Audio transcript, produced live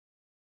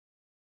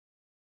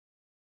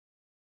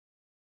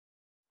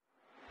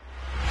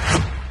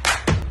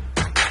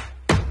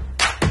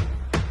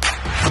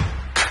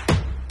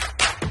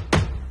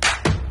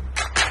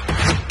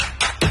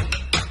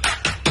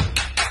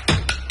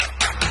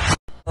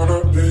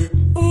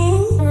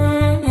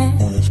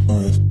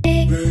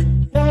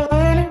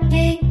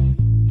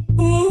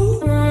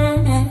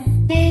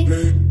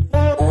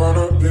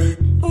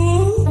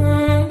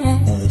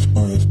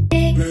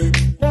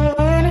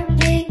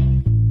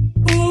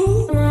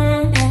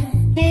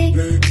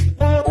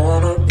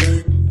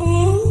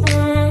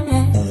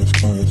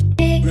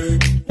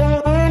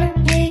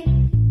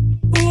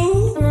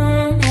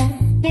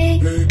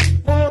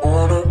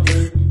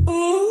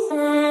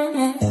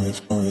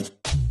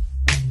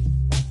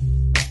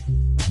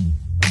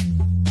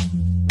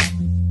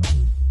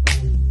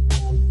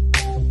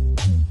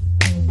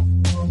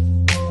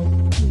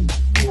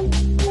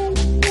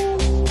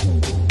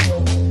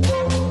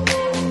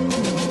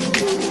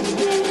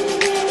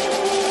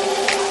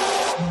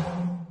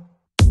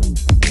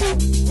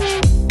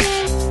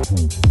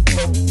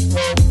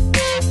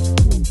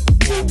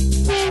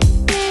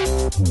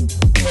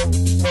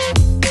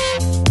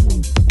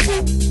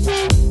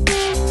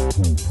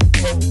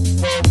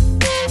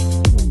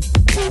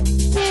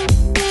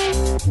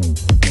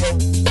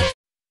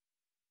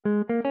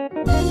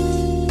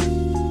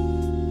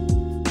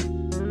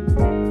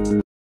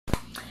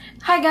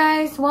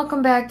Hi guys!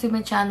 Welcome back to my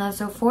channel.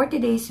 So for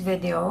today's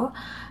video,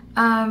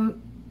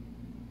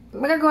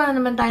 magagawa na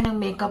naman tayo ng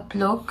makeup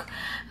look.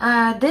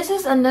 This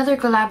is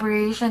another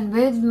collaboration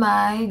with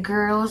my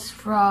girls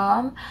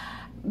from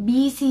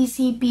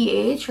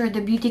BCCPH, or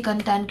the Beauty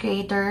Content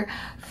Creator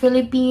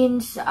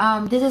Philippines.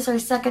 This is our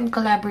second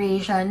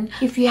collaboration.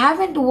 If you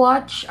haven't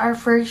watched our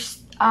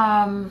first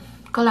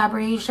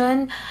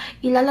collaboration,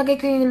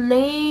 ilalagay ko yung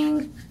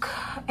link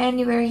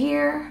anywhere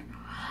here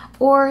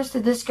or sa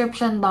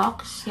description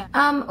box.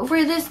 For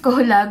this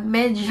collab,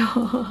 medyo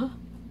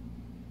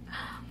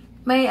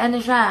may ano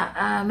siya,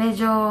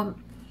 medyo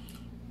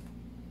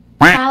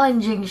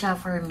challenging siya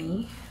for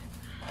me.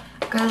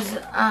 Because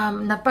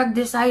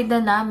napag-decide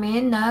na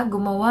namin na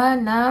gumawa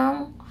ng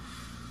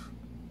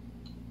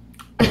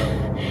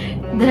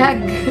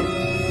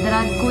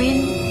drag queen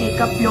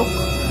makeup look.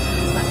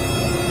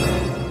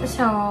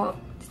 So,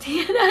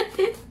 tingnan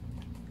natin.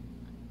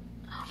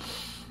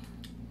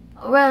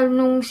 Well,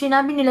 nung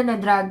sinabi nila na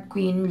drag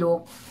queen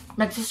look,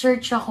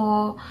 nagsisearch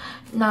ako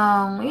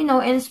ng, you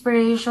know,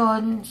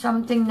 inspiration,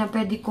 something na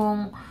pwede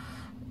kong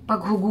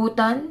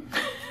paghugutan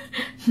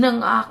ng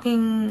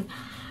aking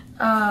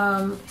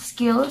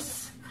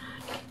skills.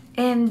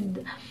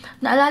 And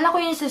naalala ko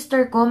yung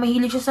sister ko,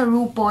 mahilig siya sa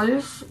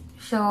RuPaul's.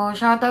 So,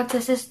 shoutout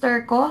sa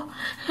sister ko.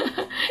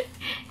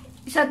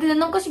 Isa,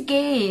 tinanong ko si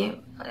Kay.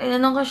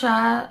 Tinanong ko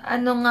siya,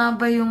 ano nga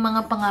ba yung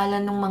mga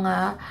pangalan ng mga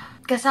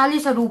kasali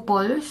sa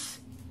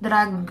RuPaul's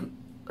Drag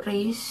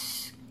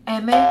Race,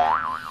 and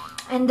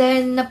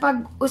then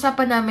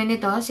napag-usapan namin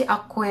ito si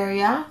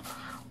Aquaria,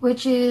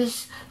 which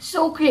is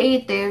so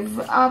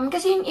creative.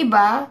 Kasi yung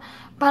iba,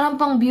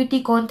 parang pang beauty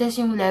contest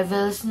yung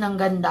levels ng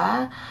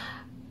ganda,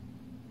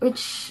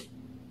 which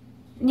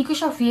hindi ko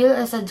siya feel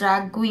as a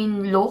drag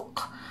queen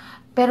look.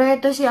 Pero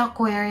ito si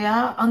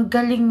Aquaria, ang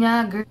galing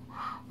niya, girl,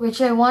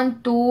 which I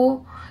want to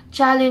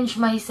challenge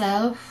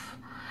myself.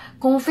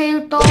 Kung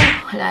fail to,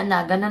 wala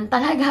na, ganun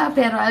talaga.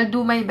 Pero I'll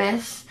do my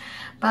best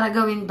para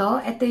gawin to.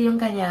 Ito yung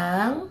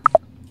kanyang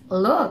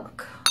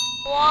look.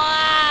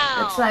 Wow!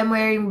 That's why I'm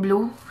wearing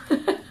blue.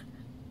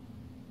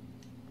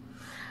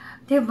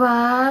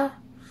 Diba?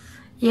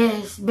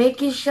 Yes,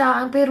 Becky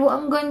siya. Pero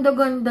ang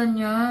ganda-ganda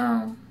niya.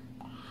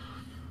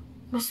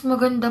 Mas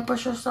maganda pa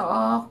siya sa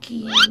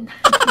akin.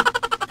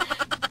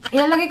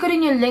 Ilalagay ko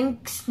rin yung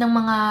links ng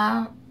mga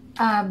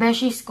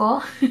beshies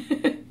ko.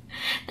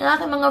 Ng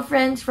aking mga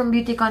friends from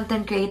Beauty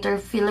Content Creator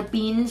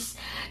Philippines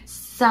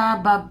sa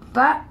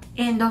baba.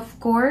 And of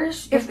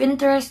course, if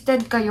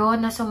interested kayo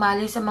na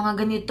sumali sa mga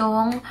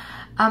ganitong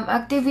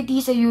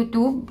activities sa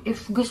YouTube,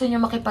 if gusto nyo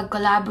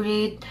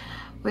makipag-collaborate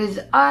with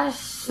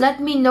us,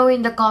 let me know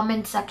in the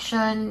comment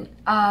section.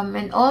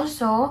 And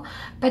also,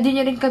 pwede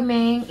nyo rin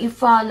kaming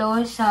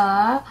i-follow sa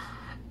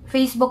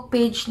Facebook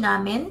page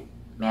namin.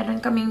 Meron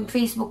kaming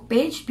Facebook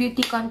page,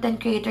 Beauty Content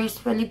Creators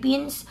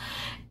Philippines.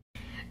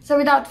 So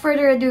without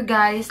further ado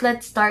guys,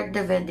 let's start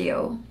the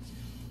video.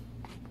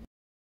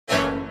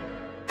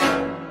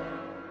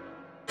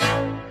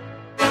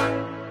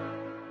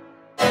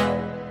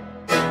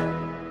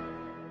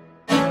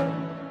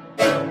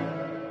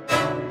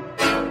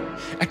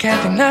 I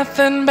can't think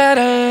nothing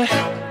better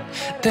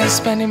than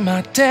spending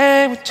my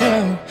day with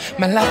you.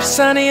 My life's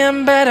sunny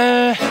and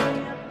better,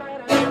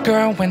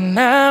 girl, when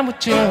I'm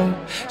with you.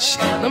 She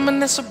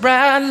luminous so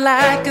bright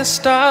like a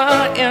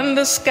star in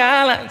the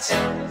skylines.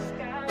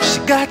 She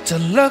got the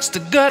looks,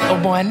 the good, oh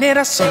boy, I need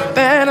her so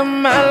bad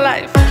in my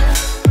life.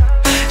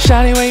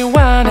 Shawty, where you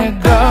wanna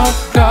go,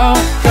 go,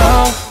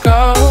 go,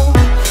 go?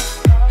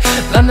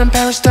 London,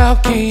 Paris,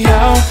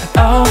 Tokyo,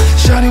 oh,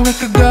 shawty, we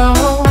could go.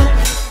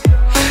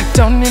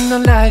 Don't need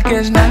no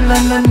luggage, nah, nah,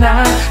 nah,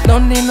 nah.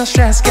 No need no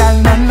stress, girl,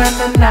 nah, nah,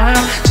 nah, nah.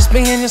 Just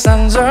me and you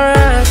sounds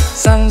alright,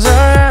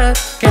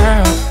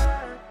 girl.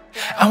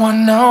 I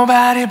want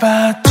nobody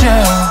but you.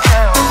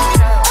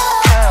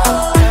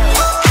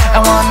 I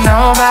want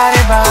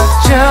nobody but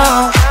you.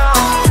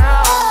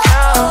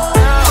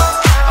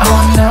 I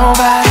want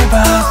nobody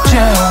but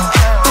you.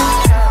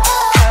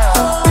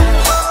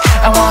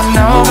 I want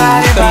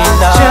nobody but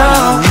you.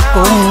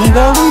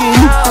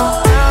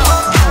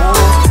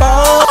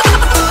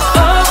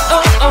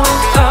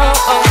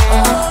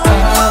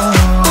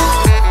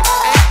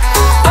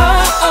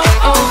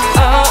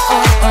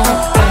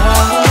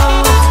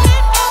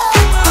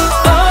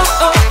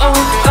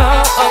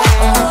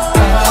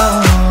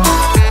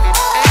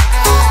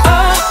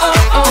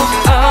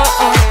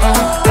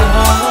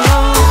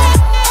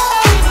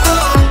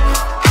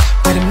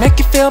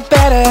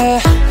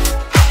 Better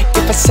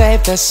if I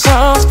save the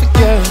songs for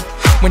you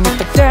when you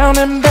feel down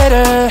and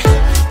bitter.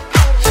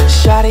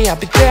 Shawty, I'll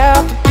be there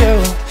for you.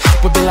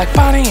 We'll be like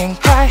Bonnie and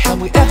Clyde, how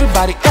we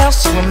everybody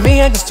else, you and me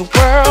against the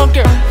world,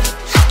 girl.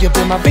 You'll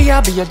be my B,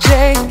 I'll be your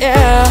J,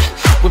 yeah.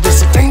 We'll be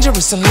so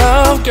dangerous in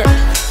love, girl.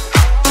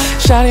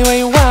 Shawty, where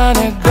you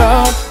wanna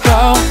go,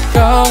 go,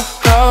 go,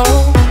 go?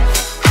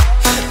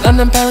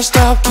 London, Paris,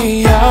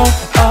 Tokyo,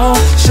 oh,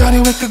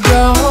 shawty, we could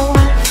go.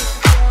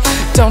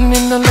 Don't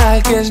need no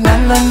luggage, nah,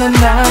 nah, nah,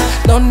 nah.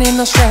 Don't need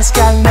no stress,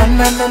 gal, nah,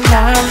 nah, nah,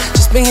 nah.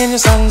 Just me and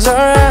your songs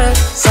alright,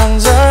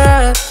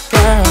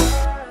 girl.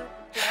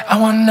 I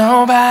want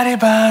nobody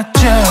but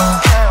you.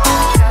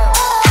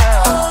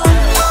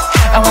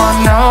 I want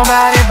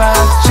nobody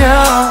but you.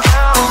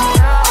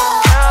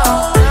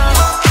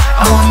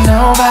 I want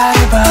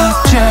nobody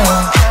but you.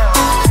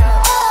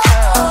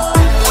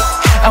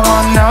 I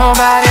want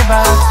nobody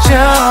but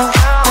you.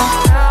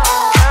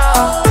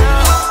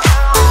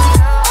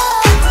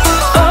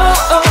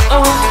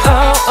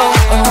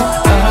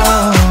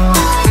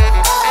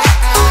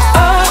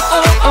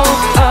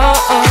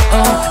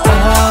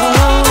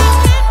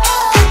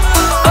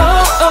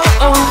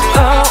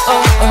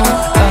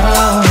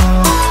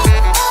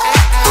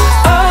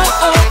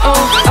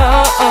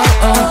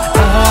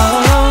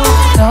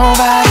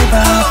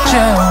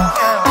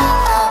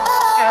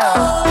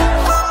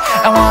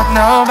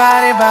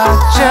 Nobody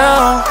but you.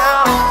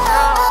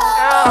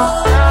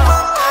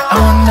 I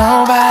want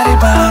nobody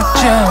but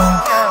you.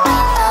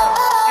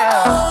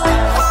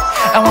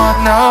 I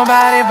want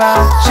nobody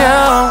but you.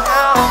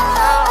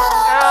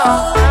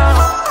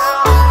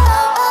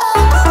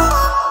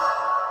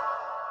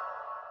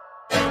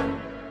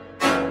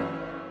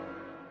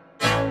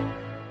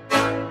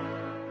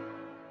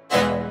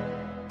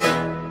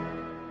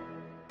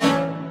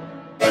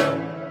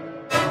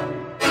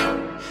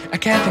 I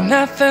can't think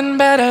nothing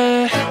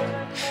better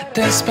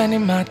than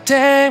spending my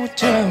day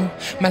with you.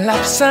 My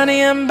life's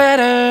sunny and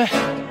better,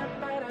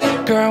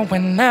 girl,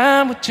 when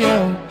I'm with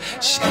you.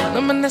 She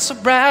illuminates so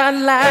bright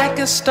like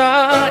a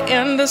star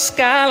in the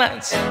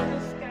skylines.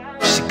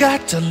 She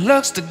got the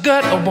looks, the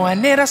good, oh boy, I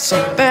need her so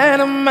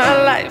bad in my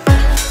life.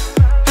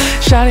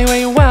 Shawty, where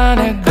you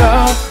wanna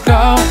go,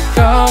 go,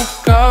 go,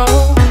 go?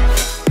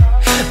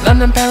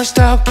 London, Paris,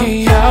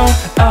 Tokyo,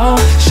 oh,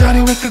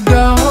 shawty, we could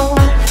go.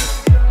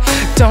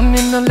 Don't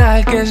need no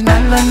luggage, nah,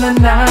 nah, nah,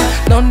 nah.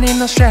 Don't need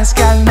no stress,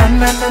 gal, nah,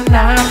 nah, nah,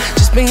 nah.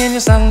 Just me and your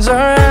songs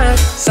alright,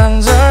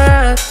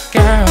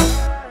 girl.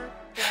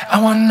 I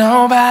want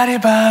nobody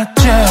but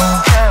you.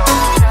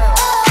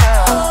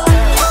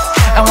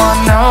 I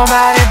want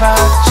nobody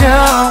but you.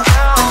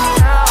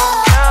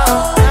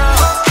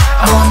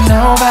 I want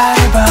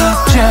nobody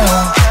but you.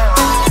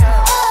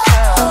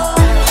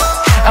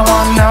 I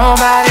want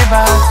nobody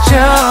but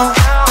you.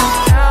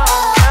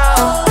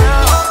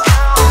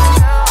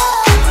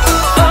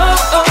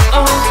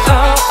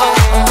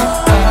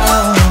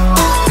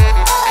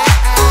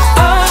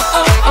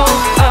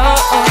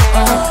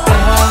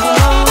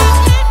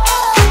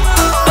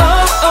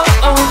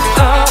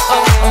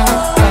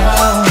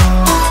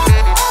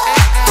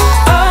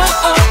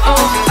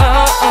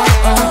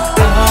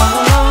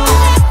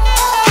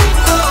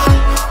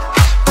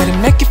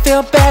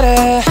 Feel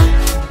better.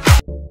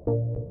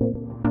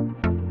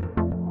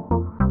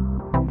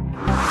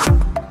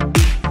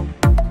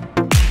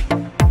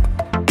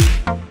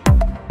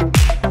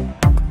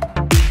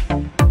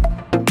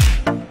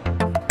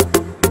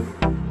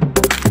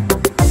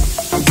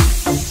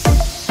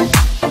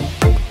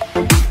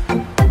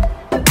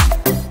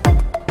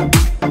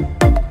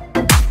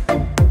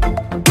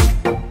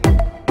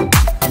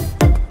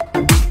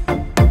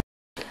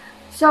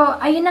 So,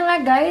 ayun na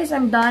nga guys,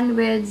 I'm done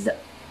with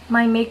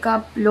my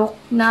makeup look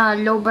na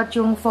lowbat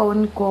yung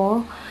phone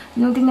ko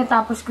nung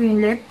tinatapos ko yung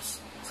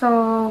lips.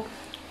 So,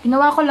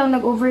 ginawa ko lang,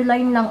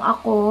 nag-overline lang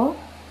ako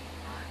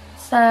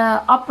sa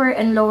upper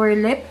and lower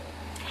lip.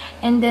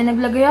 And then,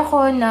 naglagay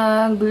ako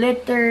ng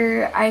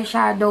glitter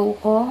eyeshadow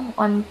ko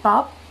on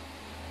top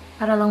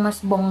para lang mas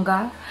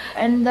bongga.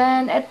 And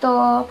then,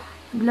 ito,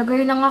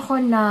 naglagay lang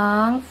ako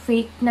ng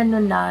fake na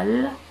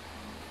nunal.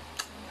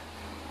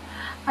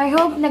 I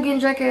hope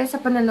nag-enjoy kayo sa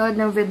panonood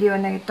ng video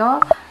na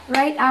ito.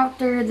 Right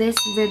after this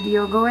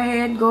video, go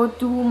ahead, go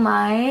to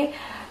my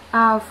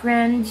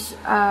friends'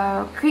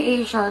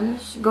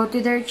 creations, go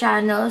to their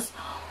channels,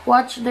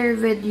 watch their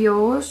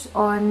videos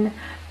on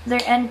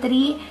their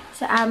entry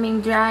sa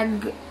aming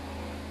drag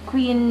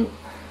queen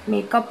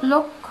makeup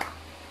look.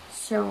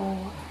 So,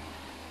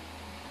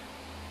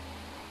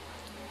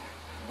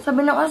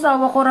 sabi ng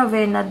asawa ko,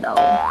 Ravenna daw.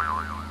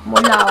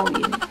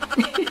 Mulawin.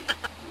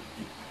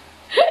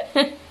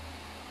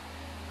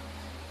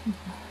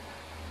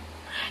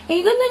 Eh,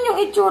 ganun yung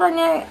itsura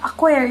niya,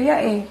 Aquaria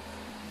eh.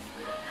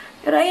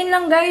 Pero ayun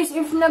lang guys,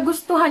 if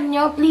nagustuhan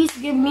nyo, please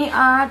give me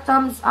a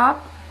thumbs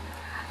up.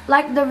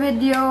 Like the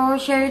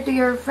video, share it to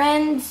your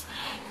friends,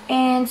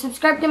 and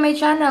subscribe to my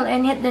channel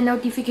and hit the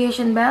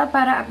notification bell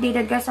para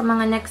updated ka sa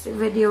mga next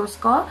videos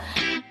ko.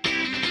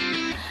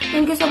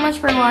 Thank you so much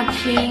for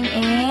watching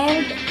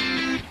and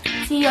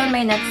see you on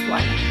my next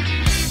one.